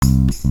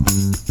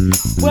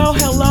Well,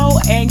 hello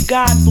and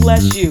God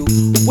bless you.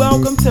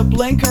 Welcome to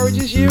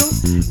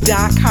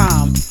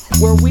blenkencouragesyou.com,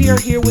 where we are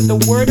here with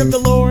the word of the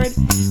Lord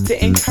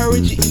to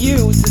encourage you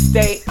to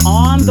stay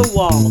on the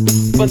wall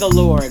for the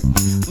Lord.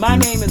 My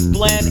name is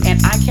Blen, and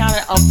I count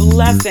it a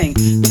blessing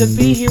to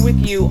be here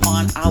with you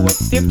on our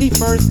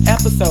 51st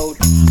episode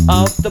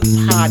of the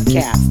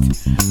podcast.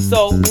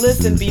 So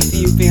listen,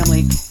 BCU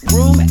family,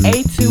 room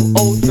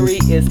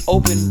A203 is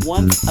open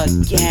once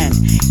again.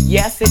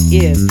 Yes, it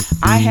is.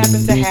 I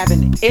happen to have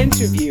an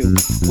interview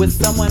with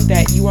someone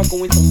that you are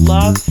going to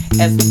love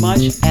as much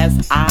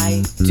as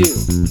I do.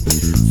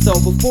 So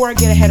before I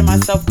get ahead of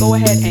myself, go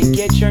ahead and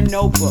get your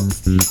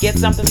notebooks. Get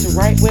something to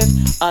write with,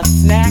 a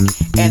snack,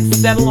 and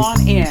settle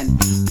on in.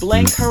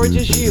 Blen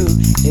Encourages You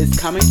is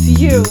coming to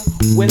you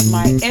with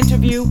my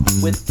interview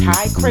with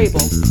Ty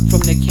Crable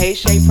from Nikkei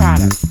Shea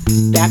Products.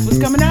 That's what's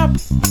coming up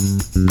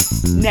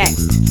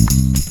next.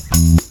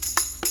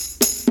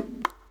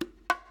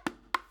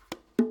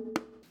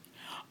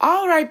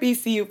 All right,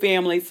 BCU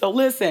family. So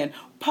listen,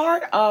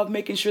 part of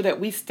making sure that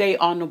we stay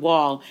on the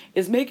wall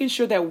is making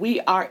sure that we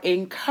are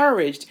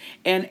encouraged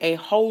in a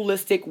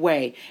holistic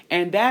way.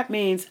 And that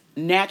means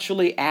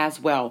naturally as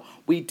well.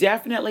 We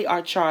definitely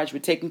are charged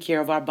with taking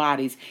care of our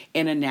bodies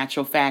in a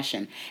natural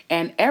fashion.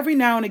 And every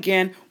now and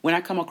again, when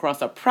I come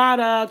across a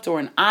product or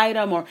an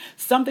item or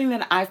something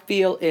that I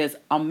feel is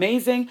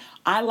amazing,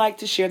 I like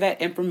to share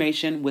that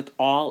information with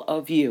all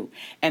of you.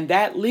 And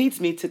that leads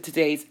me to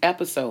today's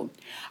episode.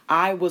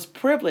 I was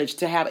privileged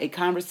to have a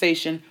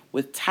conversation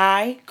with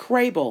Ty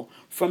Crable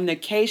from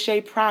Nikkei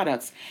Shea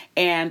Products,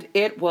 and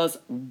it was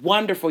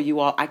wonderful, you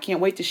all. I can't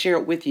wait to share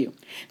it with you.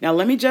 Now,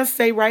 let me just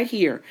say right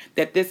here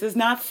that this is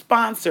not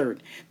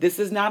sponsored. This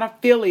is not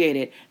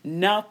affiliated.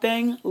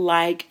 Nothing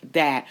like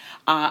that.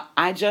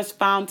 I just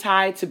found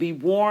Ty to be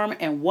warm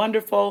and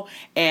wonderful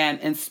and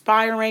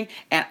inspiring,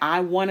 and I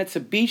wanted to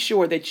be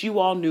sure that you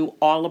all knew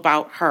all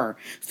about her.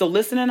 So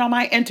listen in on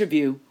my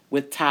interview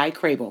with Ty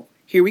Crable.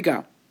 Here we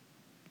go.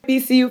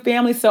 BCU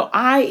family, so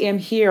I am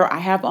here. I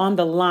have on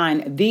the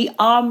line the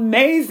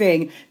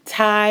amazing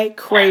Ty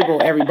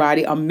Crable,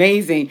 everybody.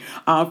 Amazing.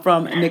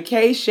 From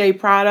Nikkei Shea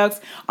Products.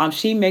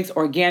 She makes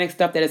organic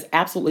stuff that is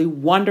absolutely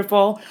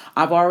wonderful.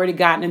 I've already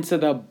gotten into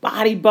the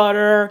body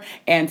butter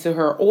and to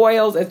her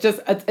oils.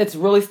 It's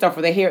really stuff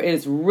for the hair. It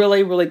is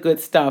really, really good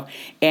stuff.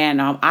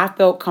 And I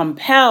felt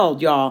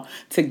compelled, y'all,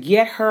 to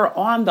get her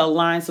on the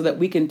line so that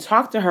we can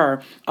talk to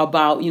her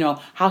about,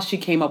 how she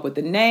came up with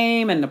the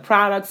name and the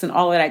products and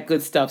all of that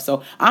good stuff.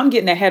 So I'm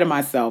getting ahead of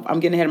myself.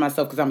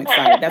 Because I'm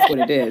excited. That's what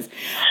it is.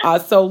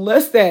 So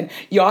listen,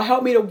 y'all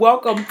help me to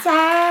welcome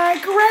Ty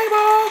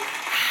Crable.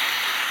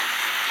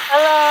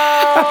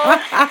 Hello.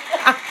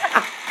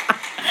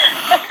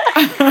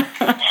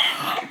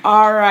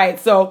 All right.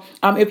 So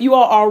if you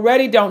all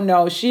already don't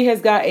know, she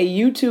has got a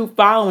YouTube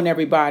following,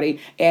 everybody,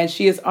 and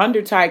she is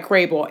under Ty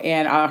Crable,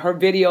 and her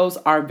videos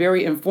are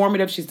very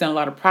informative. She's done a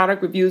lot of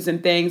product reviews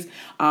and things,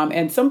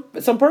 and some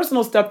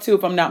personal stuff too,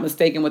 if I'm not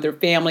mistaken, with her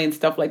family and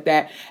stuff like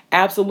that.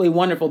 Absolutely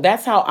wonderful.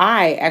 That's how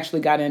I actually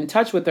got in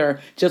touch with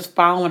her, just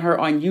following her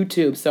on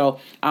YouTube. So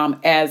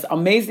as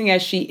amazing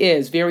as she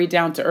is, very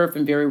down to earth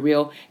and very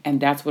real,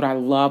 and that's what I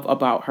love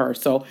about her.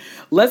 So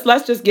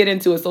let's just get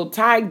into it. So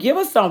Ty, give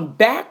us some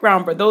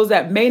background for those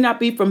that may not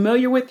be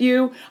familiar with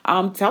you.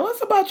 Tell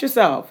us about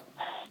yourself.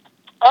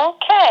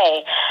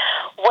 Okay.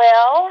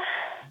 Well,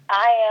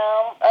 I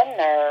am a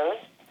nurse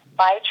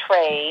by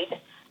trade.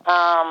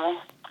 I'm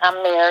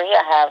married.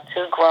 I have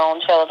 2 grown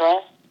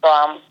children. So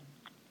I'm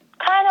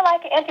kind of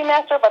like an empty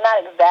nester, but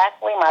not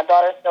exactly. My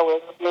daughter still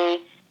lives with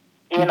me,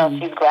 even though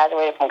she's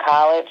graduated from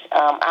college.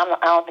 I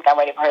don't think I'm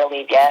ready for her to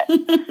leave yet.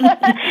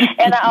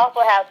 And I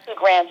also have 2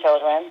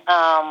 grandchildren.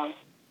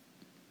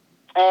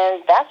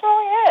 And that's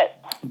really it.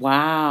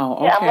 Wow.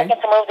 Okay. Yeah, I'm looking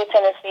to move to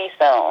Tennessee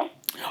soon.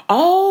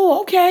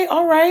 Oh, okay.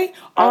 All right.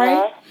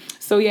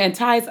 So yeah, and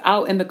Ty's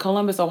out in the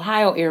Columbus,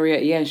 Ohio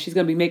area. Yeah, and she's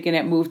going to be making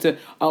that move to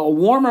a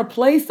warmer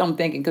place, I'm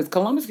thinking, because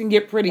Columbus can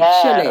get pretty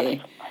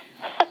chilly.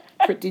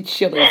 Pretty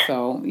chilly.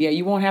 So yeah,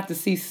 you won't have to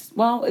see,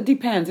 well, it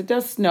depends. It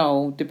does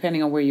snow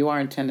depending on where you are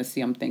in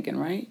Tennessee, I'm thinking,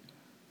 right?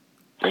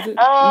 Does it in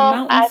the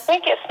mountains? I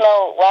think it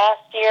snowed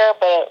last year,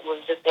 but it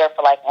was just there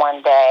for like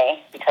one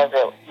day because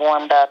it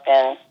warmed up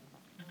and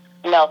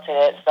melted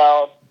it,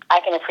 so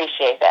I can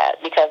appreciate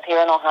that because here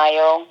in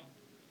Ohio,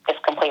 it's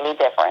completely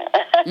different.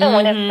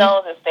 When it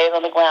snows, it stays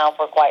on the ground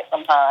for quite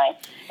some time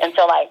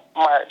until like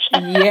March.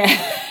 Yeah.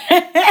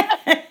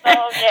 So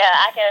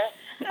yeah,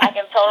 I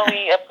can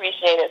totally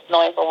appreciate it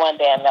snowing for one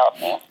day and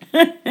melting.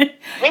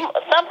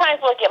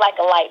 Sometimes we'll get like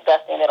a light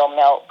dusting that'll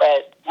melt,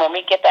 but when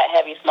we get that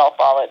heavy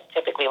snowfall, it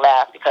typically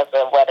lasts because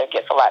the weather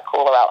gets a lot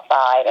cooler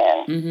outside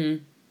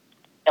and.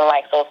 And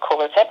like those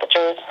cooler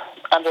temperatures,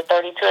 under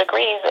 32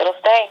 degrees, it'll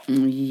stay.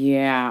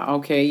 Yeah,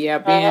 okay, yeah,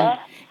 being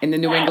in the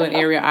New England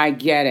area, I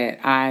get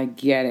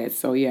it.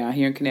 So yeah,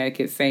 here in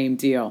Connecticut, same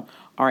deal.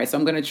 All right, so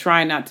I'm going to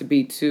try not to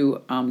be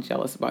too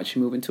jealous about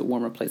you moving to a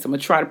warmer place. I'm going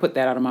to try to put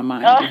that out of my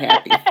mind and be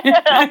happy.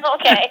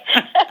 Okay.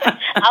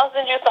 I'll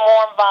send you some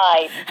warm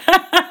vibes.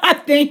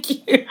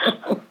 Thank you.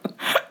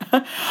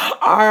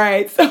 All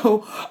right. So,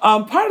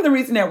 part of the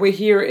reason that we're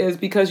here is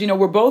because,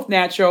 we're both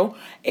natural.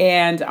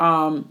 And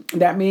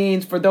that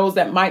means for those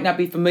that might not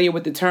be familiar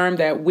with the term,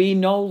 that we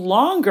no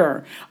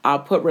longer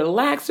put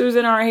relaxers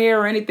in our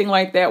hair or anything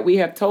like that. We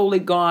have totally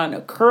gone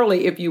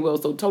curly, if you will.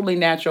 So, totally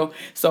natural.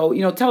 So,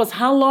 tell us,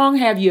 how long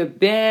have you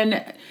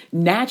been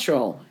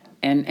natural,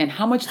 and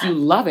how much do you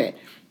love it?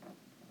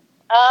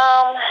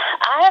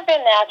 I have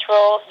been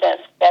natural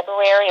since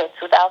February of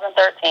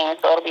 2013,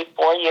 so it'll be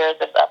 4 years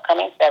this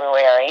upcoming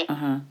February.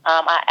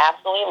 I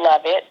absolutely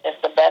love it.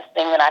 It's the best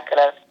thing that I could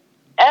have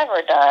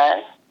ever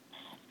done.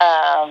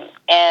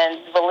 And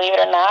believe it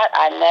or not,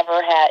 I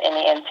never had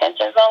any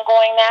intentions on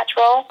going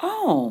natural.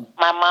 Oh.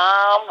 My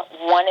mom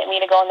wanted me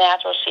to go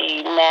natural.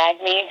 She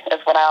nagged me,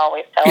 is what I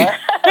always tell her,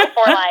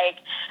 for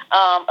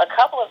a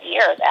couple of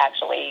years,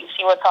 actually.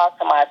 She would talk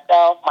to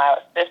myself, my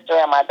sister,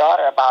 and my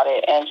daughter about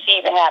it, and she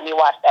even had me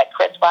watch that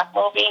Chris Rock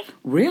movie.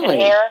 Really?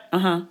 Here.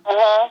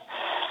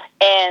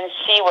 And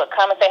she would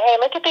come and say, hey,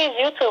 look at these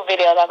YouTube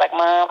videos. I was like,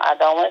 Mom, I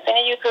don't want to see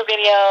any YouTube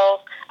videos.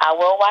 I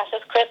will watch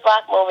this Chris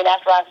Rock movie.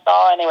 That's what I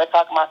saw, and they were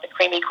talking about the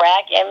creamy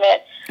crack in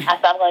it.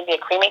 I said, I'm going to be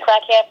a creamy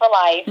crackhead for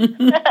life.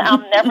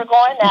 I'm never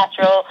going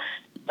natural.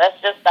 Let's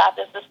just stop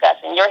this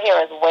discussion. Your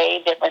hair is way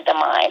different than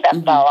mine.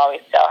 That's what I'll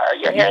always tell her.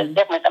 Your hair is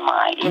different than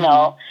mine,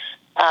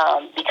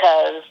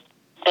 because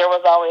there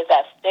was always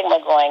that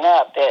stigma growing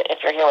up that if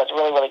your hair was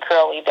really, really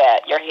curly,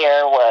 that your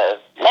hair was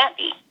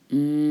nappy.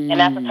 And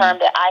that's a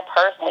term that I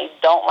personally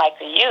don't like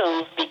to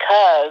use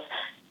because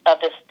of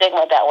the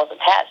stigma that was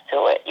attached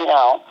to it,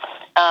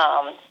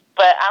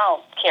 But I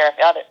don't care if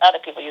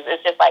other people use it.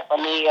 It's just like for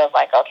me, it was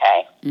like,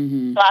 okay.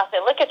 So I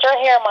said, look at your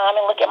hair, Mom,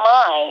 and look at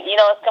mine.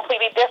 It's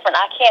completely different.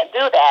 I can't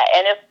do that.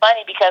 And it's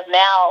funny because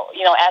now,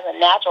 as a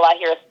natural, I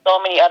hear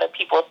so many other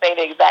people say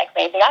the exact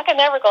same thing. I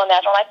can never go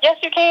natural. I'm like, yes,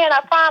 you can.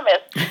 I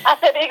promise. I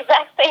said the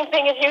exact same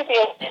thing as you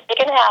did. It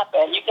can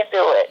happen. You can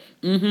do it.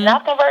 And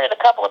I've converted a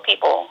couple of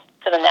people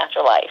to the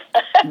natural life.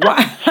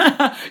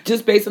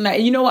 Just based on that.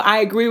 And I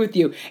agree with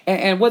you.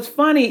 And what's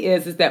funny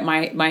is that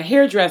my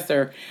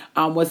hairdresser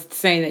was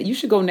saying that you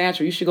should go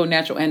natural. You should go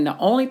natural. And the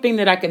only thing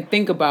that I can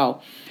think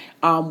about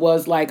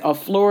was like a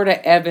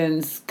Florida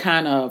Evans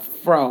kind of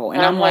fro.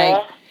 And I'm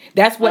like,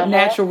 that's what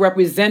natural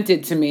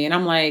represented to me. And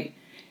I'm like,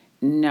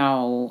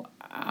 no.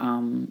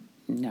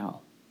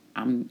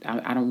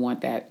 I don't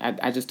want that.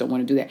 I just don't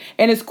want to do that.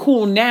 And it's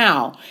cool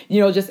now,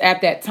 just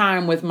at that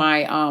time with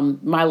my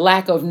my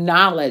lack of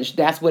knowledge,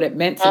 that's what it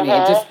meant to me.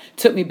 It just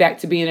took me back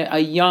to being a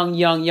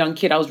young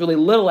kid. I was really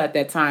little at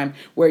that time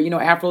where,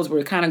 afros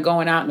were kind of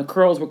going out and the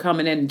curls were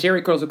coming in and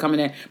Jerry curls were coming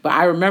in. But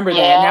I remember that.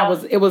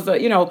 And it was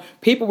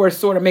people were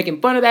sort of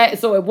making fun of that.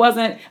 So I was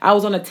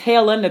on the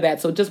tail end of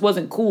that. So it just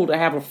wasn't cool to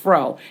have a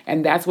fro.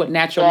 And that's what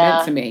natural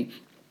meant to me.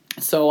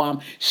 So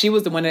she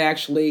was the one that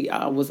actually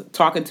was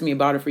talking to me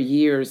about it for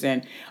years,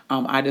 and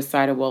I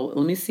decided, well,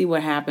 let me see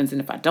what happens, and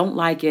if I don't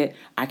like it,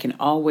 I can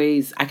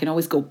always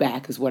go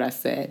back, is what I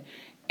said,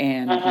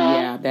 and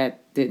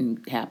that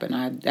didn't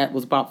happen. That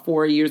was about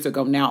 4 years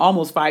ago now,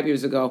 almost 5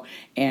 years ago,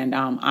 and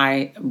I'm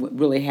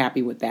really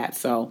happy with that.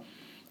 So,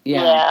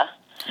 yeah.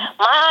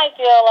 My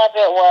ideal of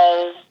it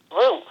was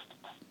roots.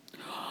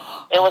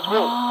 It was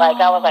roots.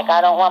 Like I was like,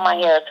 I don't want my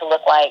hair to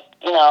look like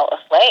a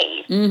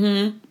slave.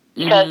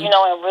 Because, in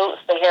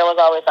roots, the hair was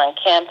always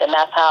unkempt, and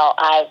that's how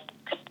I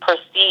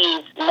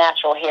perceived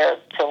natural hair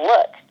to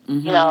look,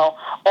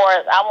 Or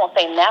I won't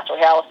say natural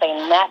hair, I would say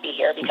nappy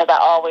hair, because I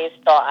always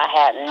thought I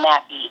had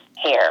nappy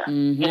hair,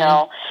 And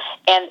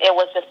it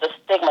was just a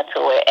stigma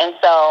to it. And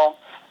so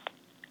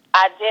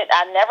I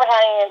never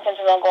had any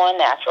intention of going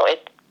natural.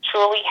 It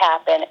truly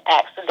happened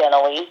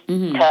accidentally,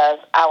 because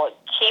I would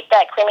keep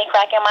that creamy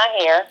crack in my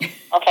hair,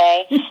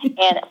 okay?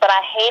 But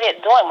I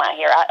hated doing my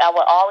hair. I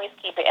would always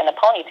keep it in a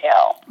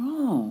ponytail.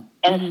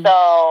 And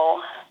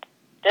so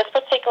this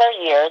particular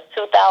year,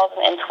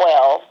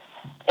 2012,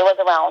 it was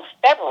around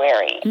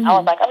February. I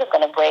was like, I'm just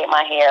going to braid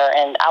my hair.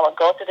 And I would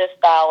go to this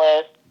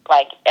stylist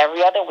like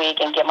every other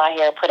week and get my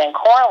hair put in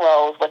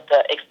cornrows with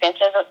the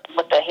extensions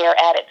with the hair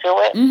added to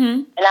it.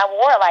 And I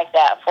wore it like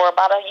that for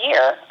about a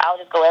year. I would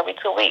just go every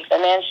 2 weeks.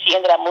 And then she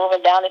ended up moving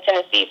down to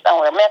Tennessee,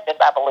 somewhere,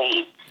 Memphis, I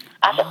believe.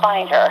 I should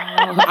find her.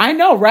 I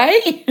know,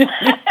 right?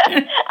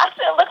 I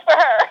should look for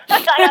her. I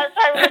was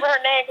trying to remember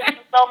her name because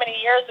it was so many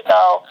years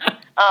ago.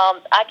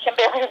 I can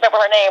barely remember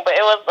her name, but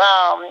it was,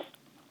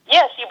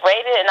 she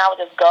braided it, and I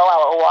would just go. I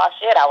would wash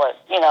it. I would,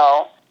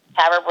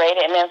 have her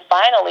braided. And then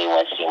finally,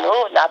 when she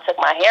moved and I took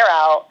my hair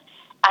out,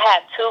 I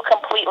had 2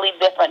 completely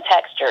different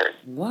textures.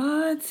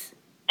 What?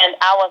 And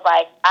I was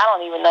like, I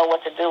don't even know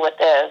what to do with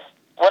this.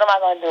 What am I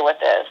going to do with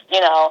this?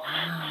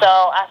 So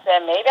I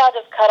said, maybe I'll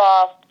just cut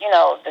off,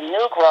 the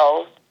new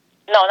growth.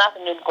 No, not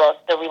the new growth,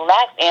 the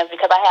relaxed ends,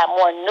 because I had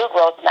more new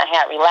growth than I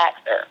had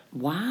relaxer.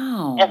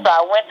 Wow. And so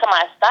I went to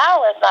my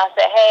stylist and I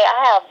said, hey,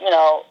 I have,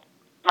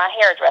 my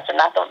hairdresser,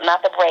 not the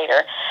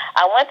braider.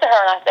 I went to her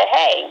and I said,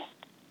 hey,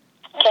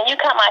 can you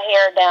cut my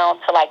hair down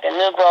to like the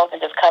new growth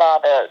and just cut all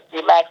the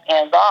relaxed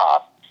ends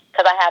off?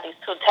 Because I have these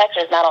 2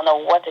 textures and I don't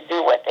know what to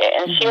do with it.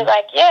 And she was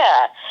like,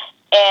 yeah.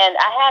 And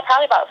I had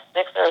probably about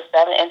 6 or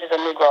 7 inches of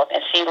new growth,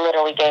 and she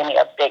literally gave me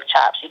a big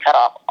chop. She cut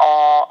off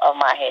all of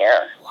my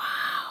hair.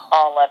 Wow.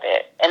 All of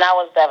it. And I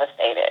was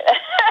devastated.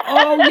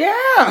 Oh,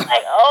 yeah.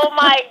 Like, oh,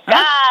 my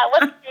God,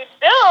 what did you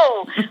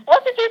do?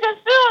 What did you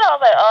just do? And I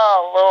was like,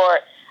 oh,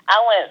 Lord. I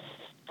went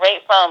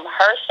straight from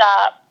her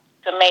shop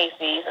to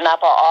Macy's, and I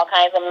bought all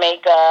kinds of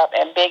makeup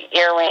and big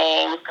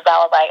earrings because I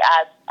was like,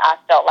 I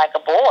felt like a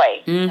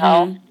boy, you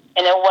know?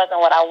 And it wasn't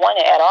what I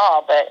wanted at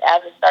all. But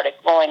as it started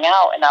growing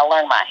out and I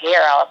learned my hair,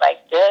 I was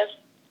like, this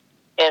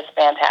is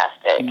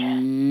fantastic.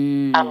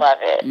 I love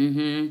it.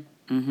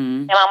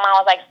 And my mom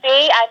was like,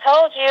 see, I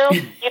told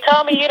you. You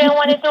told me you didn't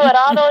want to do it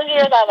all those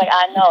years. I was like,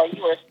 I know.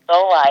 You were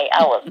so right.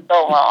 I was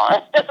so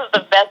wrong. This is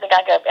the best thing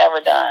I could have ever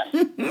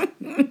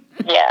done.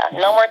 Yeah,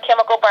 no more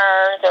chemical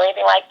burns or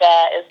anything like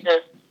that. It's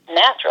just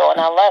natural,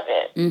 and I love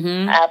it.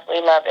 I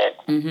absolutely love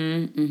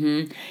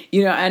it.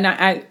 You know, and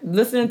I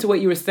listening to what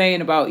you were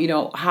saying about, you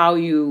know, how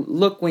you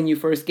look when you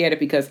first get it,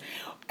 because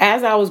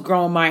as I was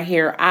growing my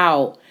hair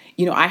out,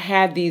 you know, I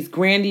had these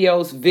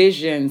grandiose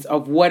visions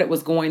of what it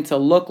was going to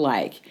look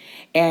like.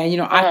 And, you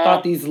know, I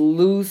thought these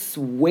loose,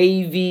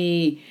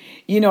 wavy,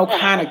 you know,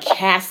 kind of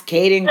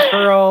cascading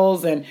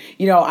curls. And,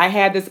 you know, I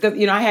had this,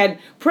 you know,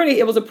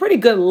 it was a pretty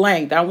good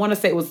length. I want to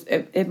say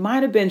it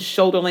might have been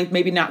shoulder length,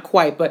 maybe not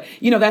quite, but,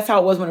 you know, that's how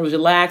it was when it was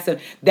relaxed. And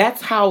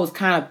that's how I was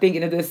kind of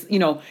thinking of this, you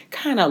know,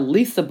 kind of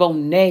Lisa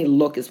Bonet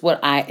look is what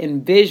I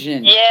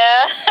envisioned.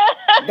 Yeah.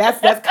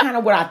 That's kind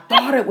of what I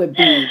thought it would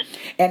be.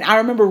 And I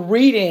remember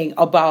reading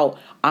about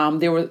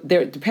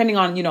there depending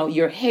on, you know,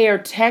 your hair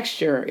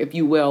texture, if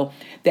you will,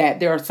 that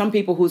there are some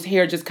people whose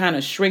hair just kind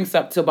of shrinks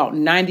up to about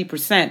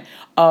 90%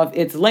 of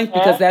its length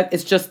because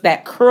it's just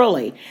that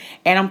curly.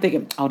 And I'm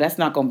thinking, oh, that's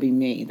not going to be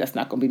me. That's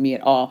not going to be me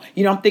at all.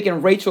 You know, I'm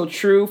thinking Rachel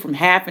True from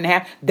Half and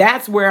Half.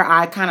 That's where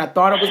I kind of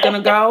thought it was going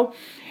to go.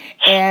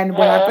 And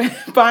when I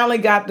finally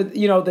got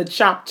the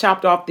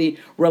chopped off the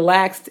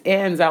relaxed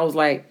ends, I was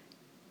like,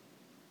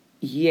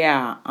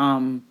 yeah,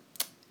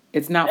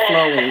 it's not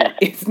flowy.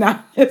 It's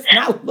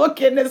not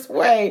looking this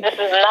way. This is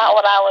not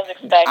what I was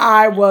expecting.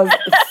 I was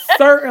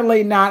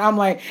certainly not. I'm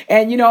like,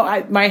 and you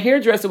know, my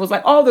hairdresser was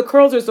like, oh, the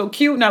curls are so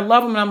cute and I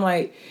love them. And I'm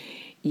like,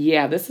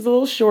 yeah, this is a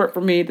little short for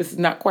me. This is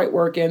not quite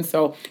working.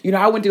 So, you know,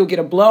 I went to go get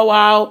a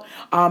blowout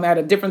at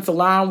a different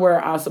salon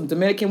where some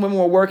Dominican women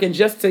were working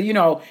just to, you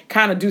know,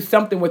 kind of do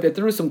something with it,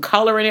 threw some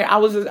color in it. I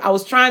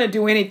was trying to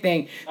do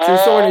anything to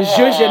sort of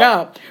zhuzh it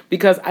up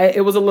because it's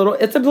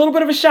a little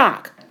bit of a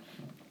shock.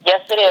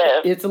 Yes, it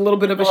is. It's a little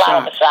bit of a shock. A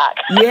lot of a shock.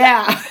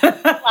 Yeah.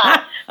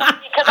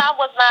 Because I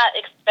was not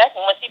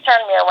expecting when she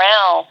turned me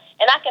around,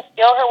 and I could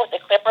feel her with the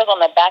clippers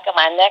on the back of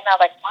my neck, and I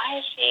was like, why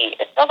is she?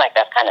 It feels like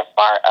that's kind of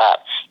far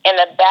up. And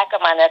the back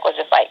of my neck was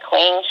just like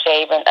clean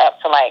shaven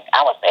up to like, I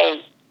would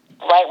say,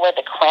 right where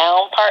the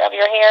crown part of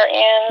your hair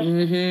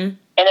ends.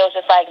 And it was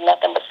just like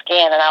nothing but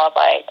skin, and I was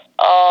like,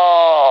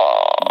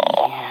 oh.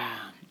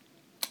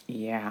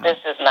 Yeah. This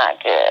is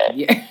not good.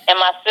 Yeah. And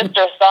my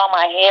sister saw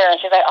my hair,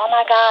 and she's like, oh,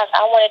 my gosh,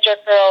 I wanted your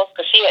curls,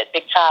 because she had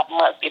big chop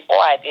months before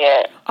I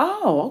did.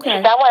 Oh, okay. She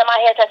said, I wanted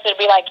my hair texture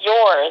to be like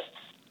yours.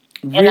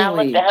 Really? And I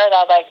looked at her, and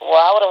I was like, well,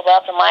 I would have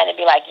loved for mine to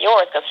be like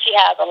yours, because she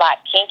has a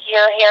lot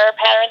kinkier hair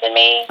pattern than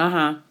me.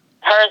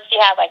 Hers, she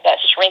has like that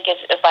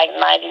shrinkage. It's like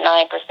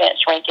 99%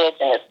 shrinkage,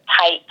 and it's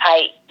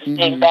tight,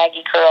 big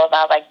baggy curls.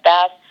 And I was like,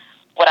 that's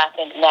what I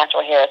think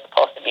natural hair is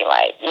supposed to be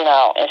like, you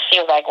know. And she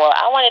was like, well,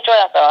 I wanted yours.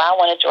 I thought, I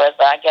wanted yours,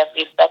 but I guess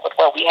we stuck with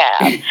what we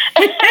have.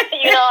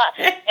 You know,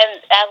 and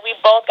as we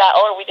both got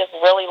older, we just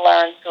really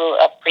learned to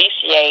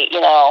appreciate,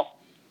 you know,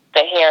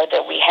 the hair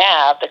that we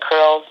have, the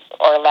curls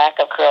or lack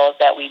of curls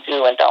that we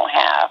do and don't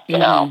have, you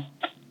know.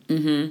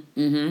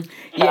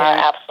 Yeah,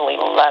 I absolutely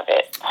love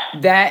it.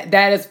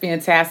 That is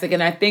fantastic,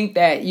 and I think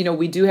that, you know,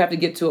 we do have to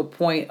get to a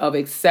point of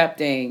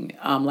accepting,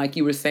 like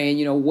you were saying,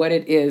 you know, what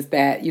it is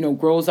that, you know,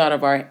 grows out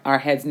of our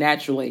heads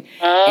naturally,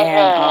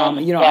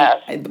 and you know,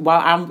 yes. Go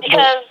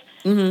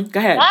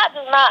ahead. God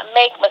does not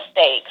make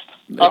mistakes.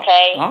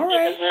 Okay, all right. He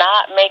does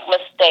not make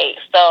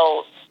mistakes.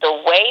 So the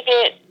way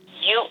that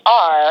you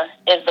are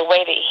is the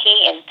way that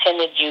He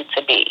intended you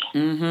to be.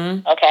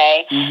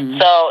 Okay?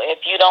 So if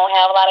you don't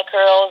have a lot of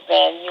curls,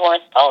 then you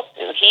weren't supposed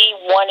to. He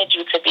wanted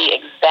you to be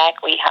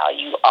exactly how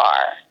you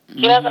are.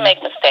 He doesn't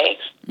make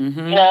mistakes. You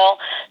know?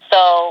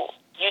 So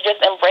you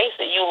just embrace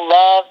it. You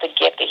love the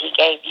gift that He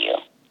gave you.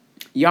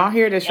 Y'all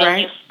hear this, and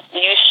right?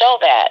 You show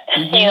that.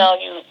 You know,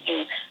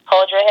 you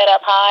hold your head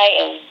up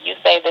high and you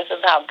say, this is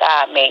how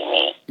God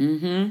made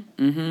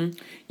me.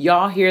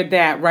 Y'all hear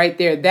that right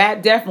there.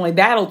 That definitely,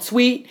 that'll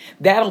tweet,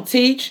 that'll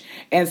teach,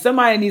 and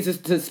somebody needs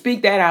to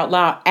speak that out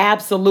loud.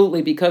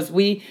 Absolutely, because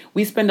we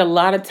spend a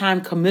lot of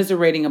time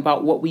commiserating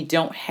about what we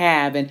don't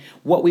have and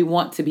what we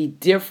want to be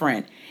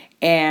different.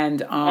 And,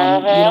 you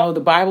know,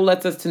 the Bible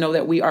lets us to know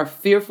that we are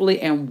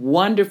fearfully and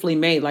wonderfully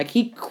made. Like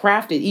He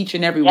crafted each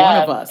and every one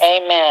of us.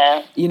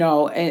 Amen. You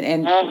know,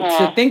 and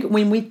to think,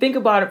 when we think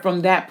about it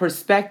from that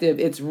perspective,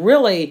 it's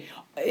really,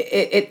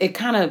 it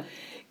kind of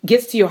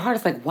gets to your heart.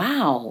 It's like,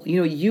 wow,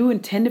 you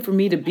intended for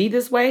me to be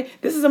this way.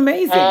 This is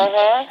amazing.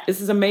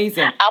 This is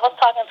amazing. I was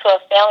talking to a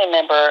family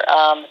member.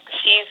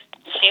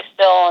 She's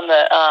still on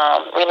the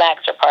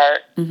relaxer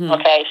part.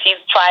 Okay, she's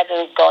tried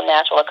to go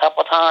natural a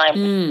couple times.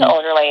 The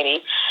older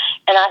lady,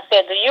 and I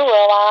said, "Do you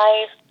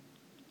realize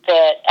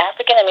that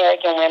African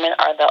American women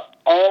are the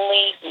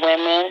only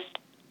women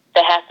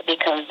that have to be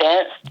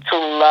convinced to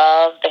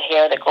love the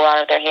hair that grow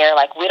out of their hair?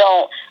 Like,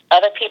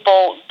 other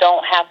people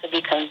don't have to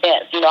be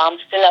convinced. I'm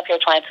sitting up here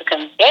trying to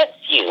convince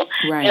you,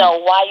 right.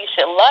 Why you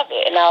should love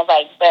it." And I was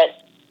like, but,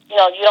 you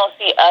don't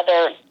see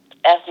other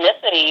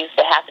ethnicities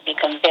that have to be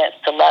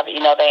convinced to love it.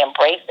 They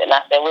embrace it. And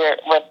I said,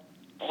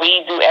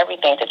 we do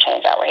everything to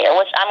change our hair,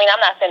 which, I'm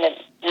not saying that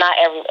not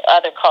every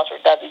other culture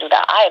doesn't do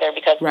that either,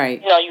 because,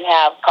 right. You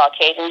have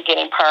Caucasians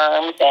getting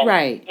perms and,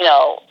 right.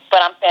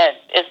 But I'm saying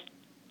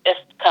it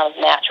comes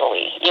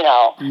naturally,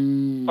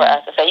 for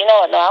us to say,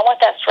 no, I want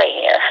that straight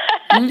hair.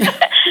 And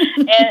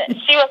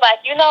she was like,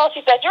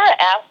 she said, you're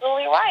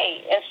absolutely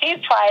right. And she's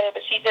tried it,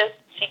 but she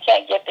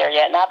can't get there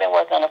yet. And I've been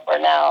working on it for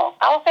now,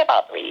 I would say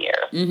about 3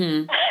 years.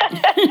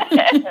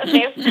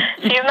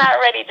 She's not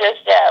ready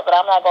just yet, but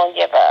I'm not going to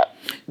give up.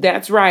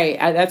 That's right.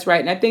 That's right.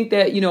 And I think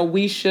that,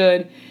 we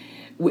should...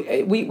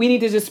 We need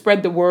to just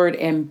spread the word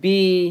and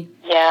be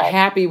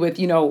happy with,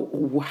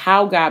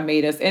 how God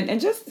made us and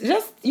just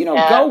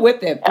go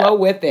with it, flow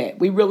with it.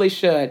 We really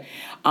should.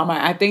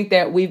 I think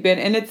that we've been,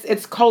 and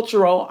it's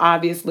cultural,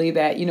 obviously,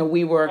 that,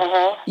 we were,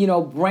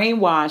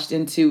 brainwashed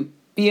into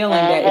feeling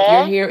that if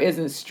your hair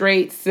isn't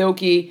straight,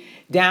 silky,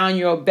 down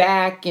your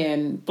back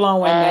and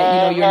flowing,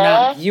 that, you're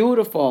not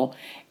beautiful.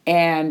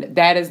 And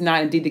that is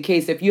not indeed the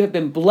case. If you have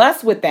been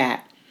blessed with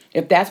that,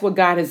 if that's what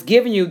God has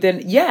given you,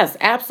 then yes,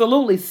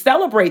 absolutely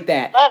celebrate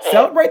that.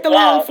 Celebrate the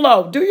long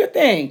flow. Do your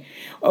thing.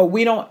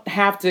 We don't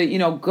have to,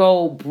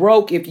 go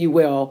broke, if you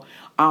will,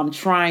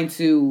 trying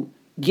to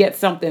get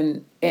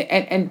something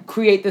and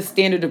create the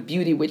standard of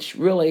beauty, which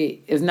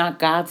really is not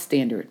God's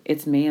standard.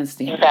 It's man's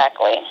standard.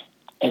 Exactly.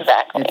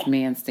 It's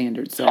man's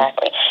standard. So.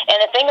 Exactly. And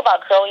the thing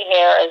about curly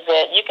hair is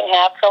that you can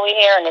have curly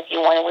hair, and if you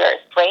want to wear it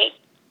straight,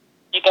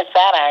 you can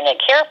flat iron it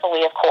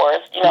carefully, of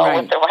course,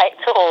 right. with the right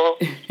tools,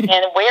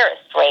 and wear it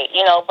straight,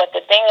 But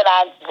the thing that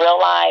I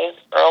realized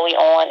early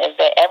on is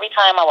that every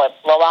time I would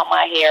blow out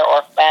my hair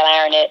or flat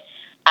iron it,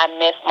 I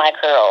missed my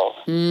curls.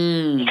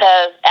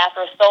 Because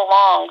after so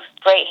long,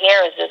 straight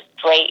hair is just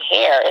straight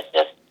hair. It's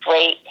just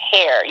straight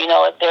hair.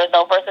 There's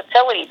no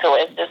versatility to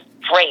it. It's just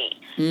straight.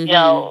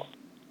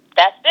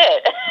 That's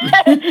it.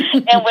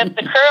 And with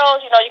the curls,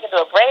 you can do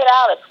a braid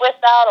out, a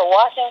twist out, a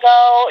wash and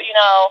go,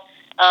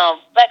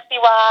 flexi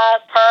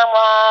rods, perm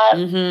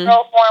rods,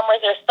 curl formers.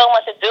 There's so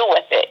much to do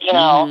with it,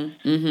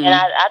 And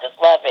I just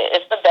love it.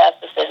 It's the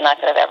best decision I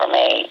could have ever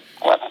made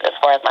as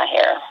far as my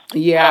hair.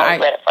 Yeah, I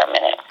regret it for a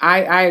minute.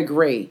 I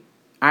agree.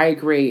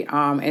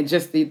 And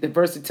just the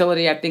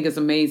versatility, I think, is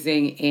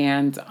amazing.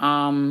 And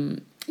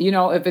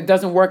if it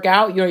doesn't work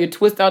out, your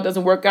twist out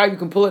doesn't work out, you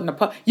can pull it in a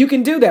puff. You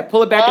can do that.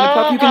 Pull it back in a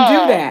puff. You can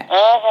do that.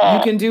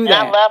 You can do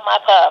that. And I love my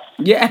puff.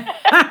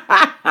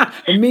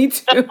 Yeah. Me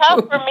too. The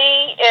puff for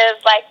me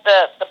is like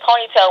the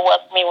ponytail was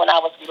for me when I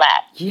was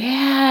black.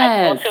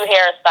 Yes. My go-to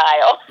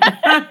hairstyle.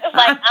 It's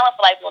like, I don't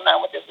feel like doing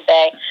nothing with this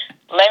today.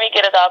 Let me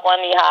get a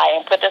doggone knee high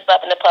and put this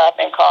up in the puff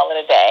and call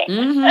it a day.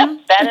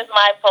 That is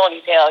my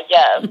ponytail,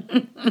 yes.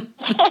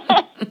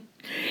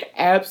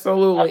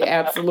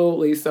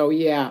 Absolutely. So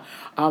yeah,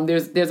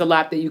 there's a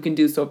lot that you can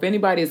do. So if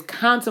anybody is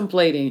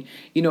contemplating,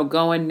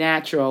 going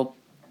natural,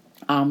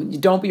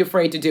 don't be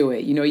afraid to do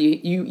it.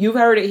 You've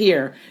heard it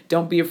here.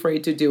 Don't be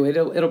afraid to do it.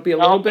 It'll be a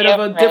little bit of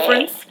a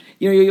difference.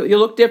 You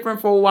look different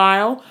for a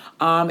while,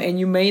 and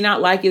you may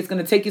not like it. It's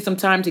going to take you some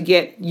time to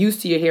get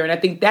used to your hair, and I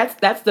think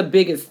that's the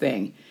biggest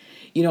thing.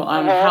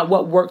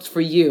 What works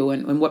for you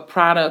and what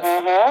products,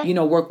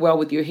 work well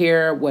with your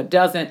hair, what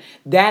doesn't.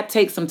 That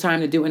takes some time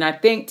to do. And I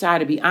think, Ty,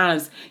 to be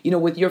honest,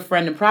 with your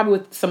friend and probably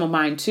with some of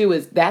mine too,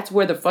 is that's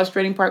where the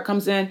frustrating part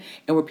comes in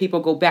and where people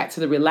go back to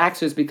the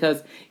relaxers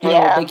because,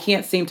 they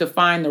can't seem to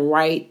find the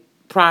right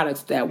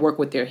products that work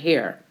with their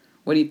hair.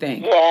 What do you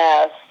think?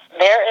 Yes,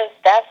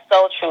 that's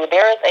so true.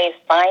 There is a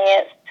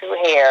science to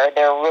hair.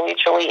 There really,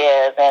 truly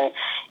is. And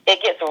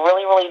it gets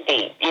really, really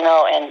deep,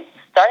 and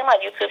starting my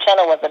YouTube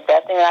channel was the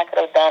best thing that I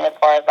could have done as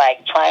far as like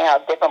trying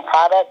out different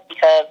products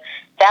because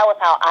that was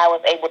how I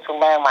was able to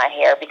learn my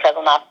hair. Because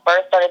when I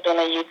first started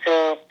doing the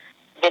YouTube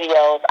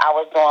videos, I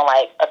was doing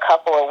like a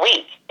couple a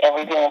week and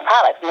reviewing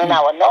products. And then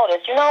I would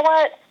notice, you know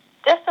what?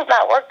 This does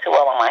not work too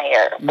well on my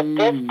hair, but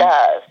this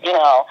does,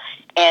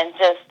 and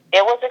just,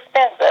 it was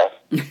expensive,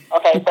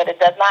 okay, but it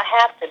does not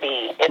have to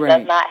be. It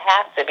does not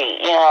have to be,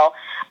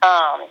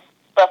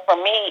 But for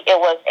me, I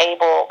was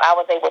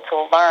able to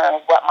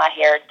learn what my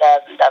hair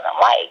does and doesn't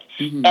like.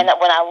 And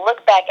when I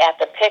look back at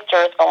the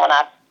pictures from when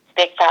I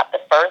big chopped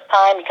the first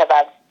time, because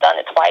I've done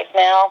it twice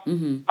now,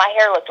 my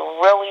hair looked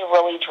really,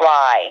 really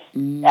dry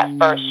that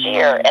first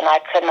year, and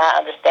I could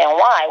not understand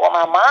why. Well,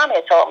 my mom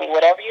had told me,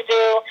 whatever you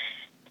do,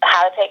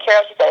 how to take care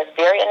of it. She said, it's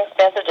very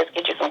inexpensive. Just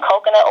get you some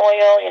coconut coconut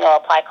oil.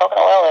 Apply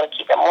coconut oil. It'll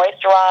keep it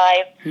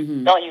moisturized.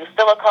 Mm-hmm. Don't use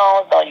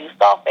silicones. Don't use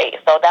sulfate.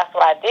 So that's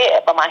what I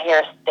did. But my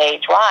hair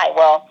stayed dry.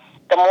 Well,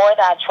 the more that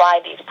I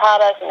tried these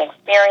products and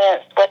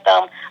experienced with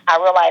them, I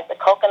realized the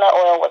coconut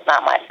oil was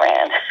not my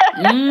friend.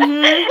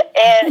 Mm-hmm.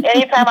 And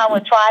anytime I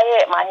would try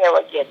it, my hair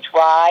would get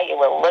dry. It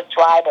would look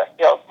dry but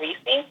feel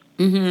greasy.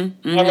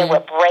 Mm-hmm. Mm-hmm. And it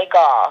would break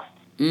off.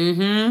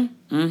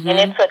 Mm-hmm. Mm-hmm. And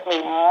it took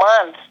me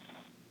months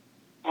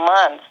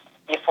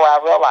before I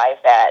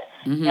realized that.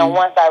 Mm-hmm. And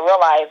once I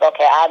realized,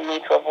 okay, I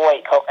need to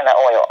avoid coconut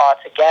oil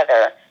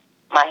altogether,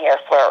 my hair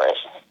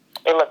flourished.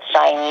 It looked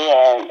shiny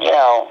and,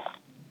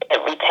 it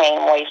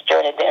retained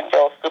moisture and it didn't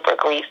feel super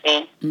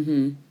greasy.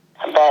 Mm-hmm.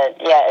 But,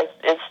 yeah,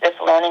 it's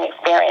a learning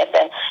experience.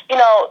 And,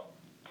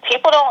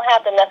 people don't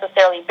have to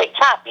necessarily big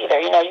chop either.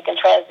 You can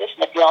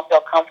transition if you don't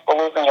feel comfortable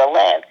losing your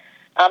length,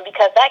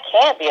 because that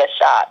can be a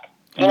shock.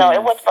 It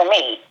was for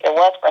me. It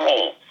was for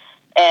me.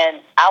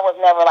 And I was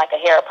never like a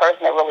hair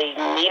person that really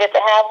needed to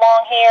have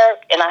long hair.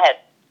 And I had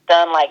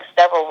done like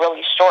several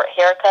really short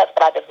haircuts,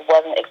 but I just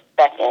wasn't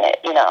expecting it,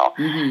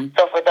 Mm-hmm.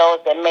 So for those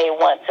that may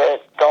want to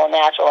go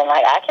natural and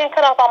like, I can't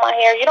cut off all my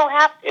hair, you don't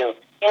have to.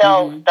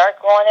 Mm-hmm. Start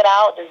growing it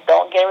out. Just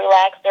don't get a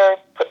relaxer.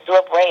 Do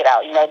a braid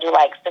out. Do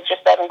like 6 or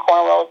 7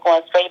 cornrows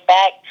going straight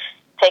back.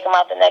 Take them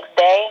out the next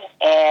day,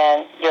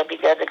 and you'll be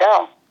good to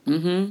go.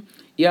 Mm-hmm.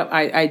 Yep,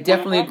 I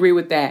definitely agree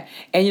with that.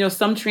 And,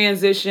 some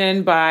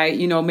transition by,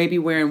 maybe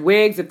wearing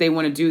wigs if they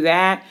want to do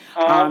that.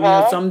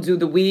 Some do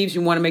the weaves.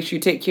 You want to make sure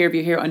you take care of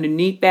your hair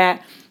underneath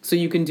that. So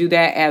you can do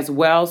that as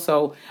well.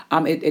 So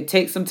it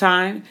takes some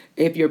time.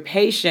 If you're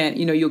patient,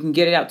 you can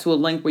get it out to a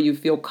length where you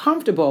feel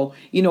comfortable,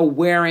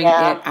 wearing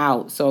it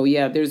out. So,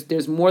 yeah,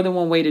 there's more than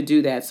one way to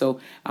do that. So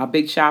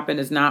big chopping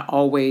is not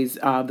always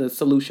the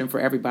solution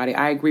for everybody.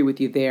 I agree with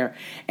you there.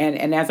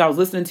 And as I was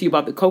listening to you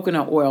about the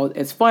coconut oil,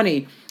 it's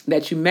funny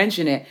that you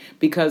mention it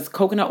because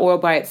coconut oil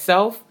by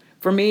itself,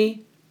 for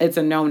me, it's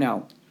a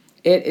no-no.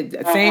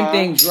 Same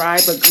thing, dry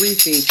but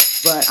greasy.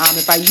 But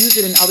if I use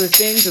it in other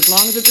things, as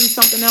long as it's in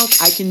something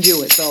else, I can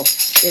do it. So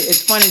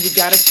it's funny. We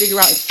got to figure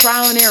out. It's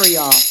trial and error,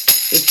 y'all.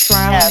 It's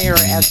trial and error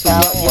as to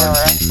what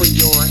works for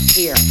your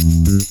hair.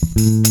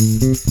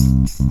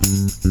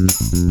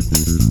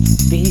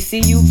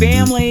 BCU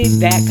family,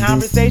 that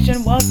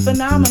conversation was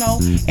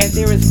phenomenal, and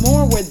there is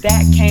more where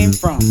that came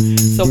from.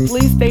 So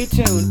please stay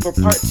tuned for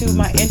part 2 of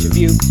my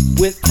interview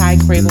with Ty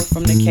Crable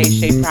from the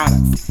K-Shape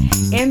Products.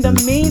 In the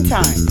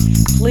meantime,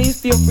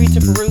 please feel free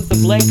to peruse the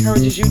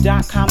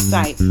BlakeEncouragesYou.com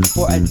site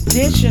for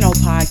additional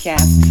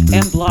podcasts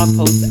and blog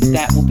posts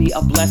that will be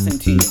a blessing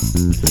to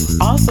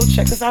you. Also,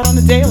 check us out on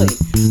the daily.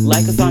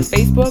 Like us on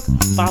Facebook,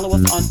 follow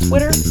us on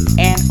Twitter,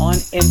 and on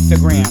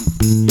Instagram.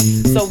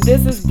 So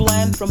this is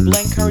Blen from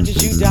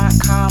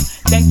BlakeEncouragesYou.com.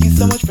 Thank you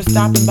so much for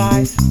stopping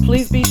by.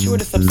 Please be sure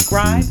to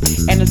subscribe.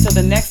 And until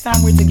the next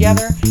time we're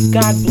together,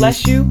 God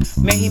bless you.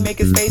 May He make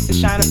His face to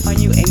shine upon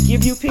you and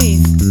give you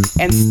peace.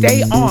 And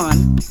stay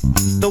on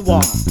the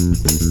wall.